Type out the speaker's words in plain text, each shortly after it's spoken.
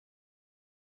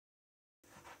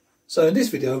So in this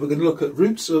video we're going to look at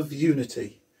roots of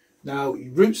unity. Now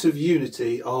roots of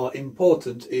unity are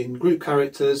important in group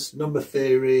characters, number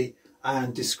theory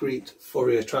and discrete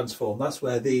Fourier transform. That's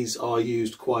where these are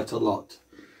used quite a lot.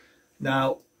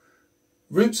 Now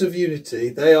roots of unity,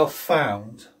 they are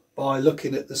found by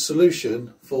looking at the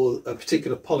solution for a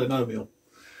particular polynomial.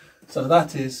 So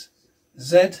that is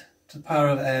z to the power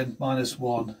of n minus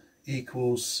 1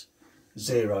 equals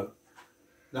 0.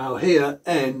 Now here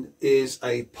n is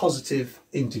a positive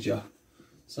integer,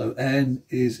 so n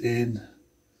is in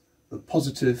the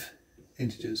positive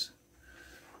integers.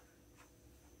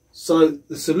 So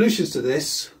the solutions to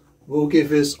this will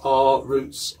give us our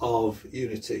roots of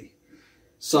unity.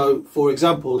 So for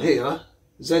example here,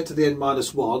 z to the n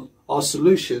minus 1, our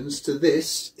solutions to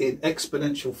this in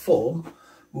exponential form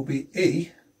will be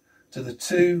e to the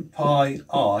 2 pi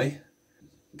I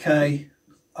k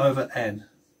over n.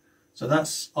 So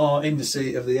that's our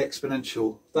indice of the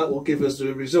exponential. That will give us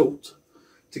the result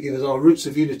to give us our roots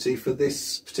of unity for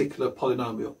this particular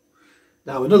polynomial.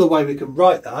 Now another way we can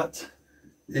write that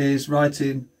is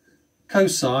writing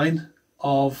cosine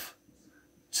of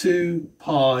 2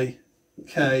 pi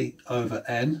k over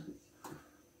n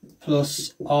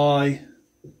plus I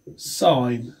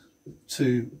sine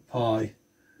 2 pi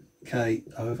k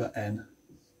over n.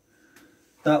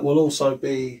 That will also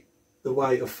be the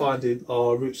way of finding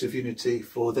our roots of unity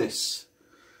for this.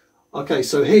 Okay,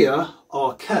 so here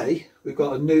our k, we've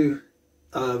got a new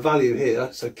value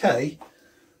here, so k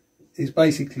is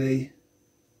basically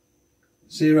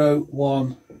 0,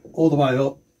 1 all the way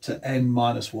up to n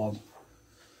minus 1.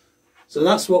 So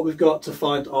that's what we've got to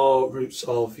find our roots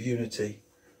of unity.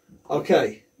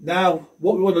 Okay, now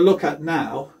what we want to look at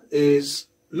now is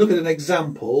look at an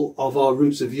example of our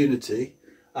roots of unity,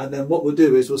 and then what we'll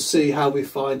do is we'll see how we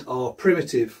find our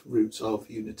primitive roots of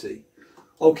unity.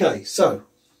 Okay, so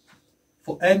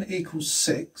for n equals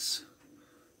 6,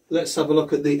 let's have a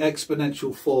look at the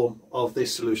exponential form of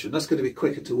this solution. That's going to be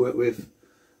quicker to work with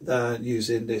than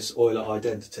using this Euler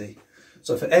identity.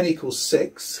 So for n equals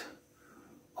 6,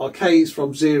 our k is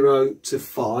from 0 to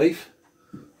 5.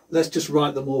 Let's just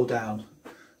write them all down.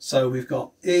 So we've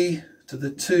got e to the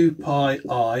 2 pi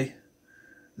I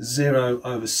 0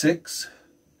 over 6,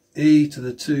 e to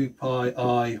the 2 pi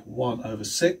I 1 over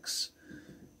 6,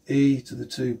 e to the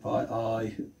 2 pi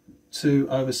I 2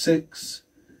 over 6,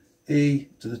 e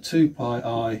to the 2 pi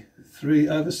I 3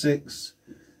 over 6,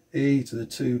 e to the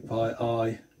 2 pi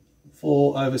I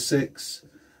 4 over 6,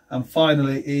 and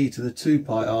finally e to the 2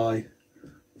 pi I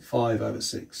 5 over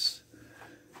 6.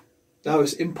 Now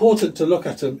it's important to look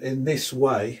at them in this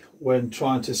way when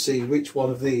trying to see which one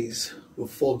of these will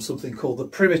form something called the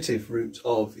primitive root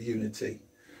of unity.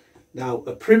 Now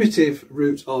a primitive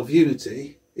root of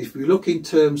unity, if we look in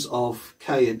terms of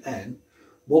k and n,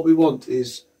 what we want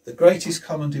is the greatest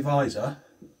common divisor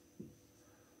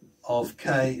of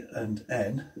k and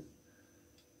n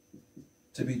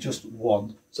to be just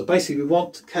 1. So basically we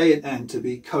want k and n to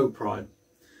be co-prime.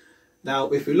 Now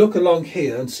if we look along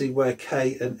here and see where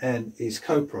k and n is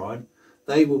co-prime,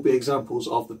 they will be examples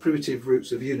of the primitive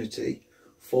roots of unity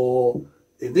for,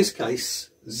 in this case,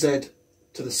 z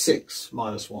to the 6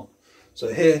 minus 1.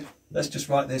 So here, let's just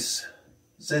write this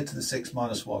z to the 6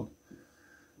 minus 1.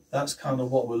 That's kind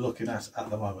of what we're looking at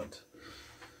the moment.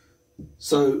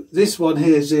 So this one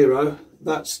here, 0,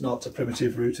 that's not a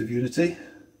primitive root of unity.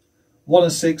 1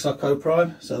 and 6 are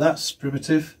co-prime, so that's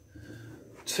primitive.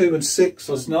 2 and 6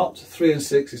 is not, 3 and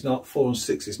 6 is not, 4 and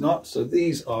 6 is not, so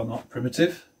these are not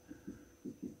primitive.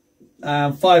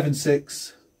 And 5 and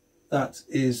 6, that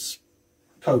is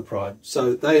co-prime.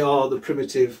 So they are the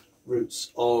primitive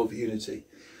roots of unity.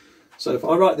 So if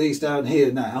I write these down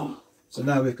here now, so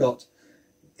now we've got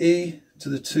e to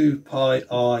the 2 pi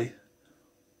I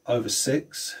over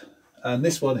 6, and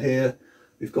this one here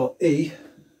we've got e,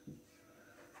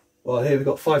 well here we've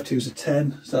got 5 2s are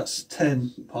 10, so that's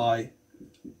 10 pi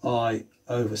I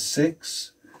over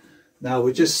 6. Now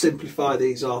we just simplify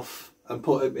these off and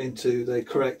put them into the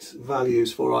correct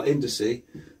values for our indice.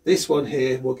 This one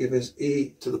here will give us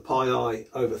e to the pi I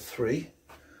over 3.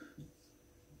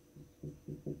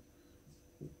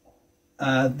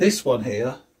 And this one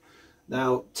here,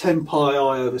 now 10 pi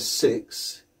I over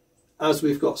 6, as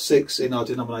we've got 6 in our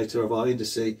denominator of our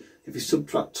indice, if you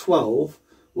subtract 12,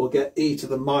 we'll get e to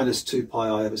the minus 2 pi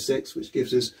I over 6, which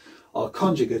gives us our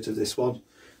conjugate of this one,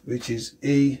 which is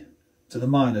e to the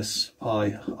minus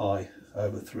pi I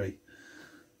over 3.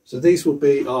 So these will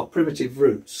be our primitive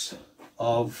roots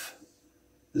of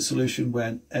the solution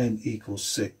when n equals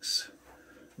 6.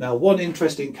 Now one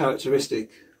interesting characteristic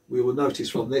we will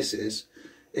notice from this is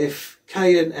if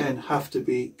k and n have to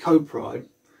be co-prime,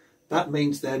 that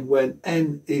means then when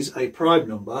n is a prime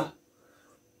number,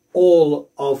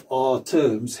 all of our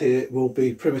terms here will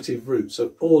be primitive roots.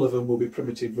 So all of them will be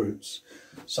primitive roots.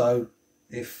 So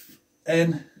if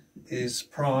n is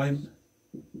prime,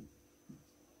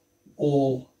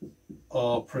 all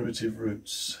are primitive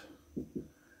roots.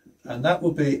 And that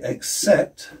will be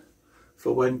except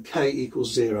for when k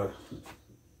equals 0.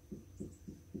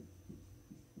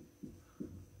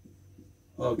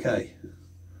 Okay,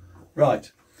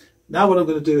 right. Now what I'm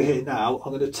going to do here now,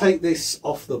 I'm going to take this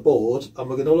off the board and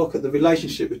we're going to look at the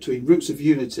relationship between roots of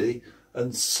unity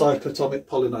and cyclotomic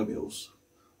polynomials.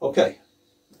 Okay.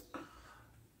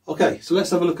 Okay, so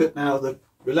let's have a look at now the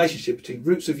relationship between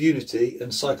roots of unity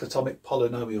and cyclotomic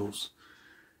polynomials.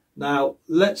 Now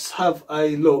let's have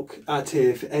a look at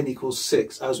here for n equals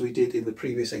 6 as we did in the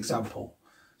previous example.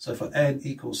 So for n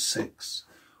equals 6,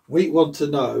 we want to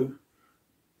know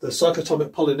the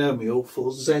cyclotomic polynomial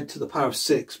for z to the power of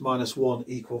 6 minus 1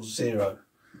 equals 0.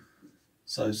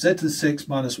 So z to the 6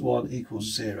 minus 1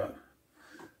 equals 0.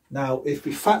 Now if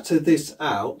we factor this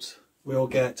out, we'll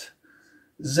get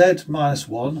z minus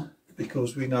 1,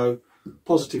 because we know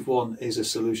positive 1 is a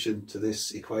solution to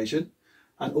this equation,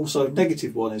 and also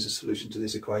negative 1 is a solution to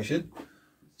this equation.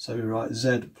 So we write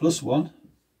z plus 1,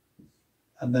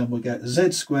 and then we'll get z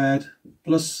squared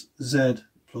plus z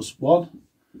plus 1,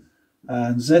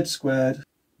 and z squared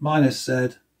minus z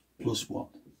plus 1.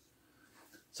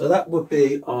 So that would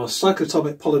be our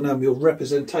cyclotomic polynomial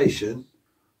representation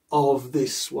of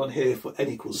this one here for n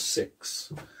equals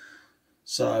 6.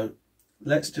 So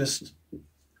let's just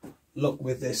look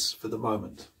with this for the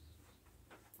moment.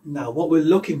 Now what we're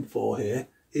looking for here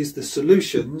is the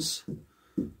solutions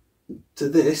to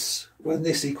this when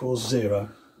this equals 0.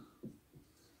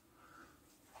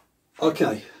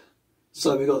 Okay,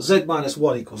 so we've got z minus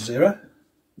 1 equals 0.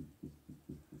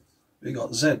 We've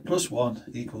got z plus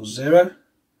 1 equals 0.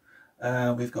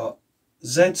 And we've got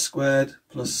z squared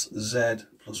plus z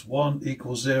plus 1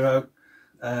 equals 0.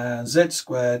 And z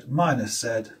squared minus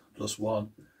z plus 1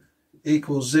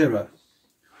 equals 0.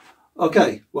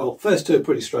 Okay, well, first two are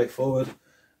pretty straightforward.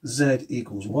 Z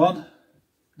equals 1,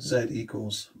 z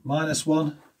equals minus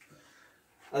 1.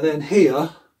 And then here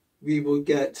we will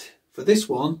get, for this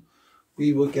one,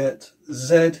 we will get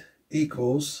z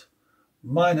equals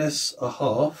minus a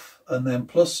half, and then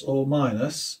plus or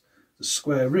minus the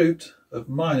square root of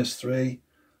minus 3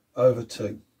 over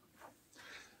 2.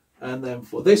 And then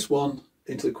for this one,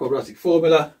 into the quadratic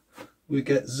formula, we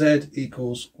get z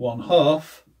equals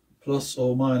 1/2 plus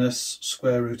or minus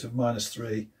square root of minus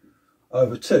 3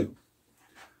 over 2.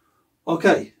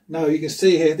 Okay, now you can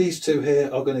see here, these two here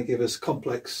are going to give us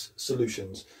complex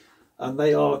solutions, and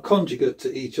they are conjugate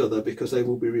to each other because they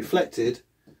will be reflected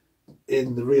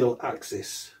in the real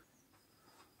axis.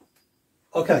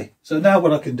 Okay, so now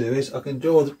what I can do is I can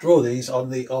draw these on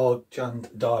the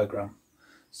arcgand diagram.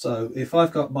 So if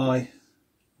I've got my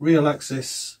real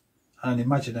axis and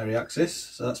imaginary axis,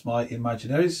 so that's my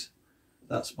imaginaries,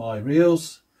 that's my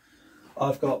reals.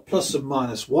 I've got plus and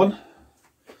minus 1,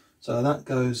 so that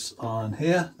goes on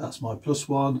here, that's my plus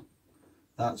 1,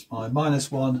 that's my minus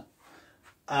 1,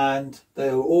 and they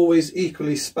are always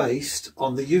equally spaced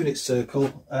on the unit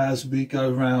circle as we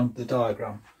go around the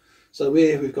diagram. So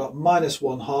here we've got minus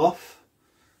 1/2,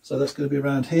 so that's going to be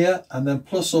around here, and then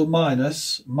plus or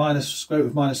minus square root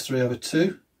of minus 3 over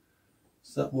 2,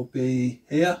 so that will be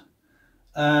here.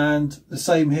 And the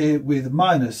same here with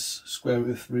minus square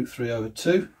root of root 3 over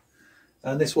 2.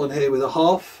 And this one here with a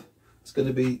half, it's going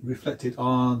to be reflected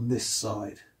on this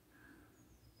side.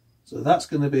 So that's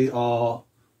going to be our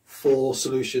 4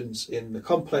 solutions in the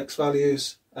complex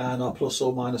values and our plus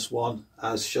or minus 1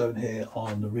 as shown here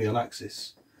on the real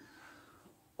axis.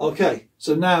 Okay,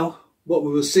 so now what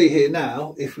we will see here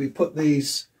now, if we put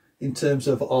these in terms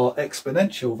of our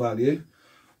exponential value,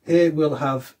 here we'll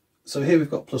have, so here we've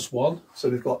got plus 1, so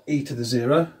we've got e to the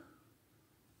 0.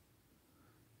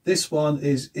 This one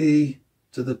is e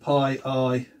to the pi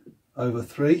I over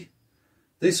 3.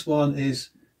 This one is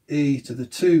e to the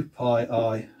 2 pi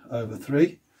I over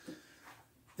 3.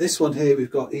 This one here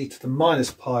we've got e to the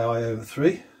minus pi I over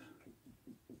 3.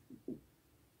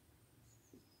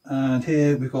 And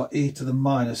here we've got e to the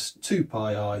minus 2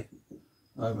 pi I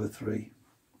over 3.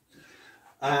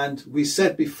 And we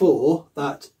said before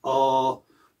that our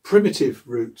primitive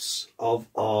roots of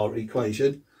our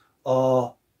equation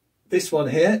are this one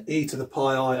here, e to the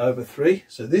pi I over 3.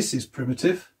 So this is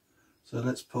primitive. So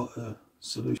let's put a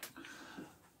solution.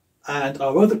 And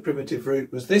our other primitive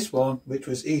root was this one, which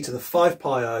was e to the 5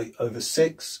 pi I over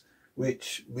 6,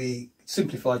 which we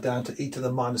simplified down to e to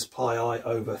the minus pi I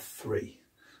over 3.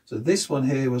 So this one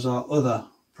here was our other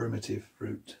primitive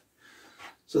root.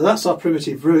 So that's our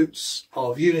primitive roots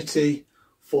of unity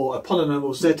for a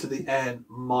polynomial z to the n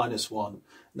minus 1.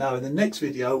 Now in the next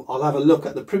video I'll have a look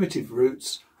at the primitive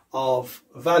roots of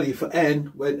a value for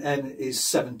n when n is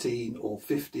 17 or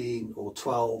 15 or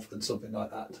 12 and something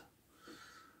like that.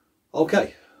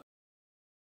 Okay.